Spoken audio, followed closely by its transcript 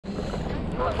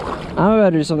I'm about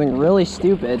to do something really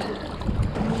stupid.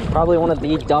 Probably one of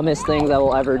the dumbest things I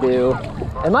will ever do.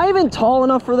 Am I even tall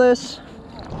enough for this?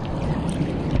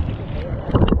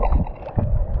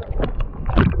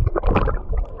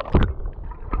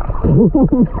 You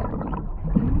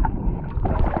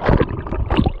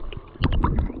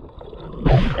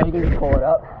can just pull it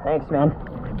up. Thanks, man.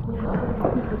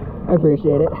 I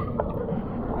appreciate it.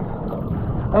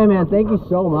 Hey, man, thank you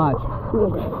so much.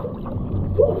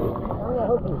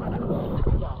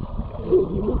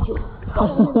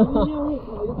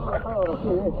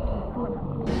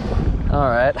 All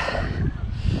right.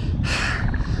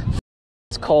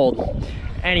 It's cold.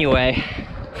 Anyway.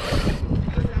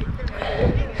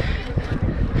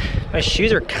 My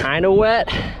shoes are kind of wet.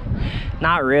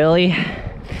 Not really.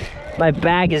 My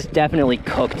bag is definitely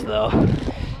cooked though.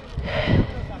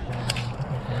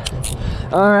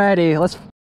 Alrighty, let's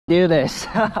do this.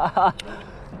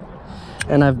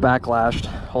 And I've backlashed.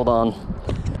 Hold on.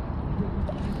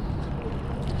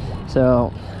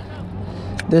 So,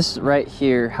 this right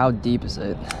here, how deep is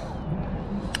it?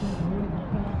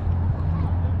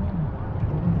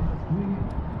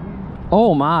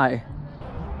 Oh my.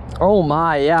 Oh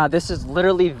my, yeah, this is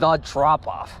literally the drop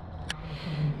off.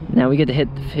 Now we get to hit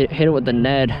it with the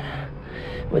Ned.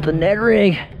 With the Ned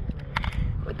rig.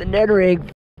 With the Ned rig.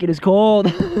 It is cold.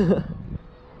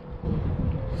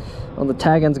 Well, the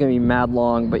tag end's gonna be mad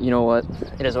long, but you know what?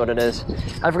 It is what it is.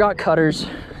 I forgot cutters,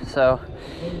 so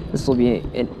this will be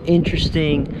an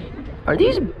interesting... Are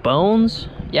these bones?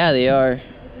 Yeah, they are.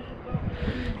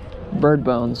 Bird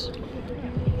bones.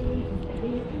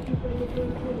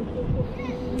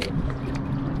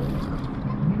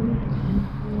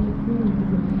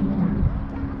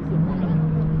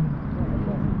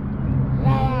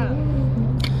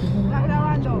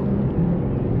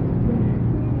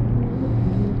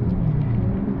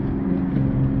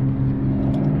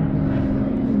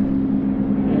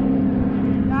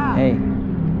 Hey.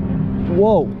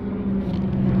 Whoa.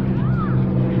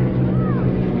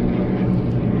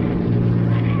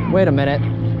 Wait a minute.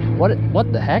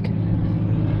 What the heck?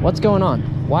 What's going on?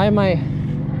 Why am I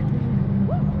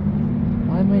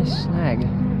snag?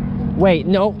 Wait,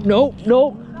 no.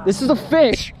 This is a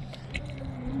fish.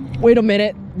 Wait a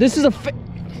minute. This is a fish.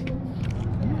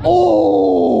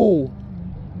 Oh!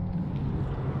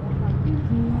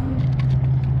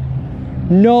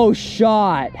 No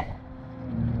shot.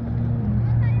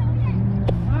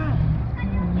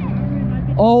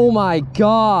 Oh my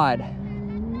God.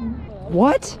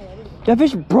 What? That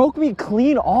fish broke me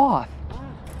clean off.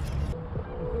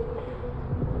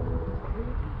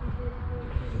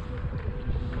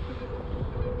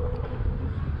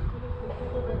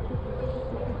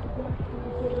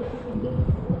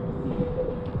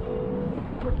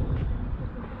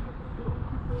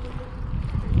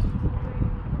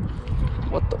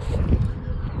 What the f...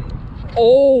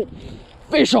 Oh,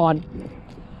 fish on.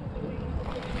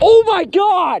 Oh my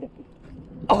God!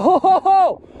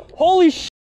 Oh, holy sh!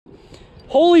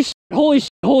 Holy sh! Holy sh!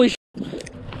 Holy sh!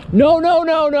 No! No!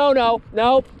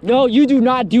 You do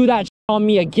not do that on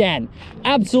me again.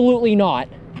 Absolutely not.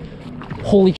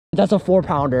 Holy sh! That's a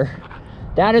 4-pounder.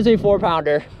 That is a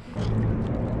 4-pounder.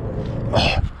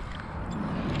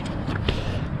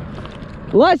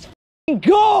 Let's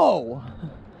go!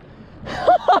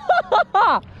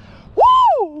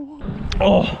 Woo!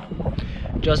 Oh.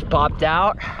 Just popped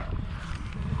out.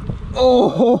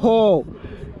 Oh,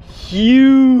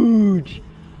 huge,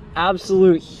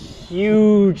 absolute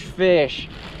huge fish.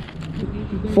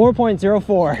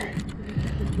 4.04.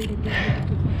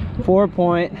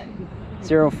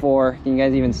 4.04. Can you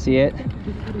guys even see it?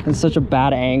 It's such a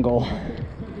bad angle.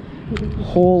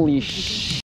 Holy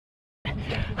sh!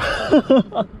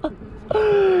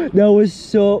 That was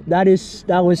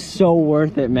so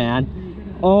worth it, man.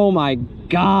 Oh my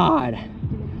God.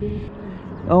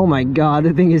 Oh my God,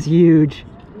 the thing is huge.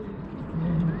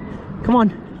 Come on,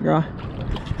 girl.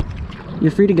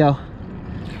 You're free to go.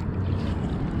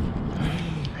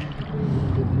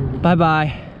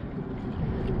 Bye-bye.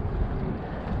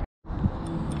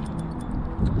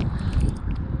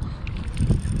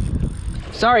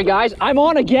 Sorry guys, I'm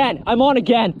on again.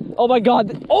 Oh my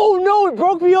God. Oh no, it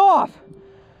broke me off.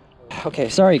 Okay,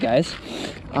 sorry guys.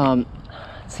 It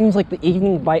seems like the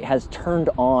evening bite has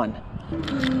turned on.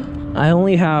 I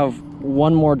only have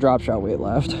one more drop shot weight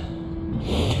left.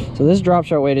 So this drop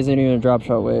shot weight isn't even a drop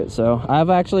shot weight. So I have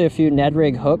actually a few Ned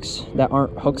rig hooks that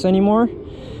aren't hooks anymore,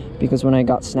 because when I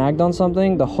got snagged on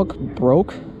something, the hook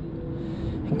broke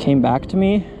and came back to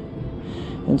me.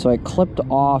 And so I clipped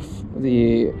off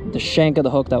the shank of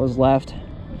the hook that was left,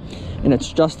 and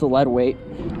it's just the lead weight.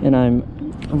 And I'm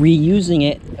reusing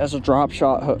it as a drop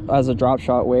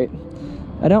shot weight.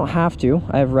 I don't have to.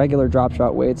 I have regular drop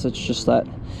shot weights. It's just that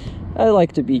I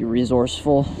like to be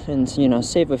resourceful and, you know,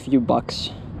 save a few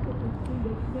bucks.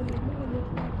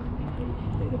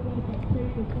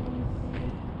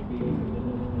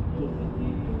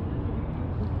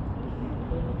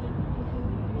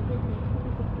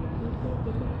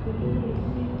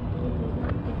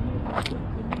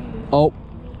 Oh.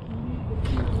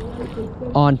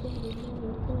 On.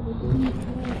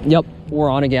 Yep, we're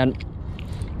on again.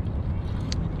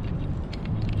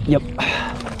 Yep.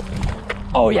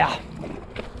 Oh yeah.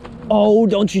 Oh,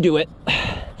 don't you do it.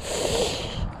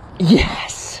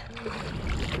 Yes.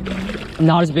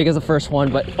 Not as big as the first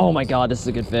one, but oh my God, this is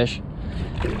a good fish.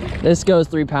 This goes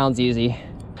 3 pounds easy.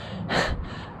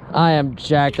 I am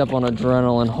jacked up on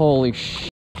adrenaline. Holy shit.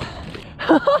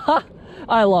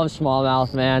 I love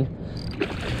smallmouth, man.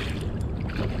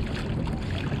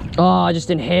 Oh, I just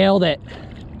inhaled it.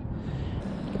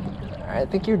 All right, I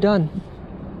think you're done.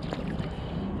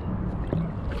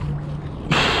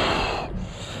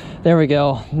 There we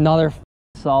go. Another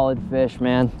solid fish,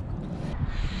 man.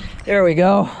 There we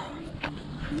go.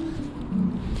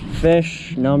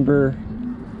 Fish number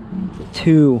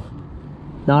 2.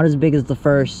 Not as big as the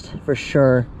first, for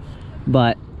sure,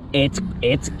 but it's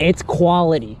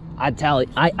quality. I tell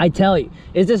you,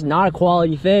 is this not a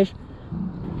quality fish?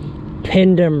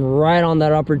 Pinned him right on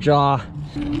that upper jaw.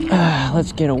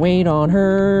 Let's get a weight on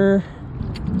her.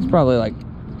 It's probably like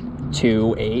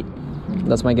 2.8.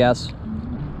 That's my guess.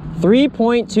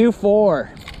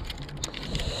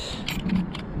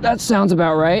 3.24. That sounds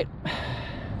about right.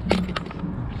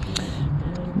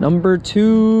 Number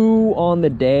 2 on the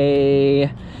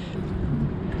day.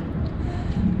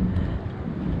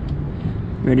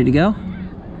 Ready to go?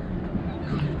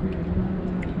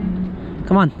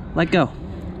 Come on, let go.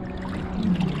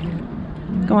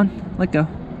 Come on, let go.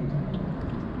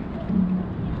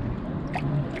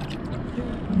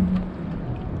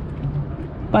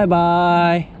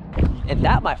 Bye-bye. And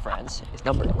that, my friends, is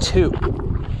number 2.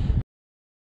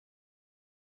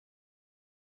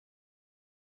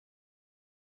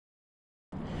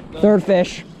 Third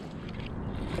fish.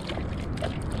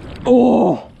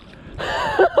 Oh!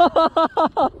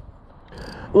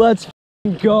 Let's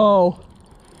go.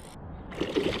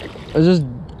 It's just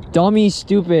dummy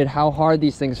stupid how hard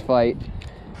these things fight.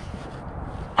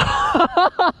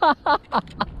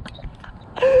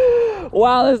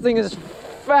 Wow, this thing is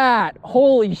fat.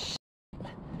 Holy shit.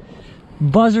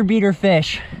 Buzzer beater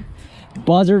fish.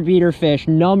 Buzzer beater fish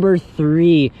number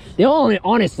 3. They all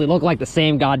honestly look like the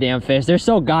same goddamn fish. They're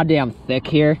so goddamn thick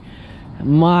here.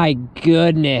 My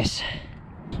goodness.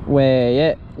 Weigh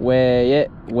it, weigh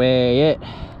it, weigh it.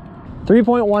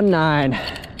 3.19.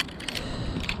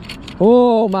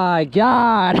 Oh my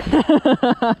God.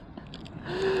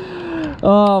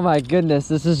 Oh my goodness,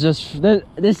 this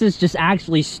is just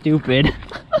actually stupid.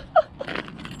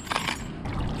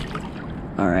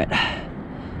 All right.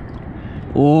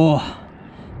 Oh,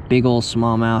 big old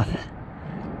smallmouth.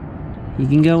 You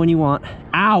can go when you want.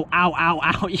 Ow, ow, ow,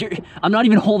 ow. I'm not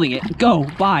even holding it. Go,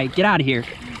 bye, get out of here.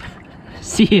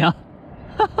 See ya.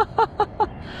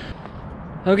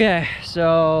 Okay,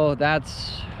 so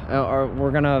that's,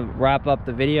 we're gonna wrap up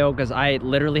the video because I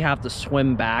literally have to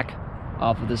swim back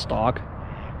off of this dock,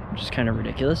 which is kind of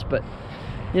ridiculous, but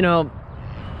you know,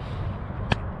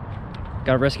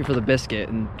 gotta risk it for the biscuit,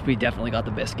 and we definitely got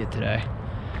the biscuit today.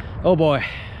 Oh boy.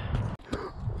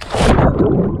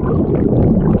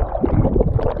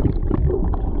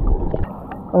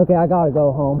 Okay, I gotta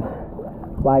go home.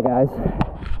 Bye guys.